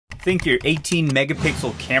Think your 18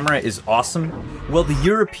 megapixel camera is awesome? Well, the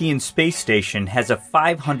European Space Station has a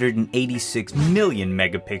 586 million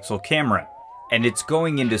megapixel camera, and it's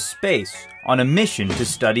going into space on a mission to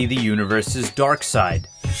study the universe's dark side.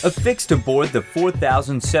 Affixed aboard the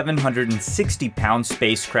 4,760-pound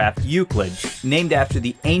spacecraft Euclid, named after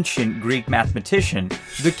the ancient Greek mathematician,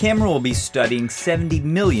 the camera will be studying 70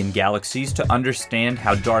 million galaxies to understand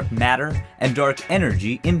how dark matter and dark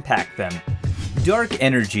energy impact them. Dark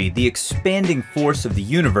energy, the expanding force of the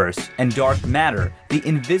universe, and dark matter, the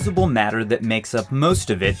invisible matter that makes up most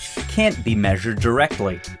of it, can't be measured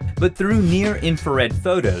directly. But through near-infrared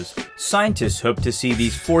photos, scientists hope to see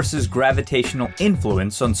these forces' gravitational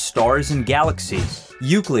influence on stars and galaxies.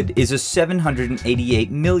 Euclid is a $788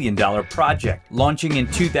 million project, launching in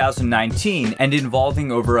 2019 and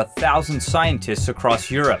involving over 1,000 scientists across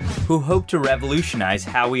Europe, who hope to revolutionize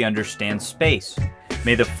how we understand space.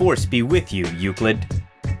 May the force be with you, Euclid.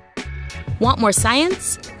 Want more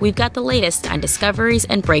science? We've got the latest on discoveries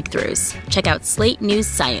and breakthroughs. Check out Slate News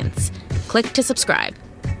Science. Click to subscribe.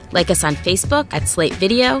 Like us on Facebook at Slate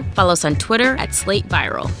Video. Follow us on Twitter at Slate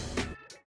Viral.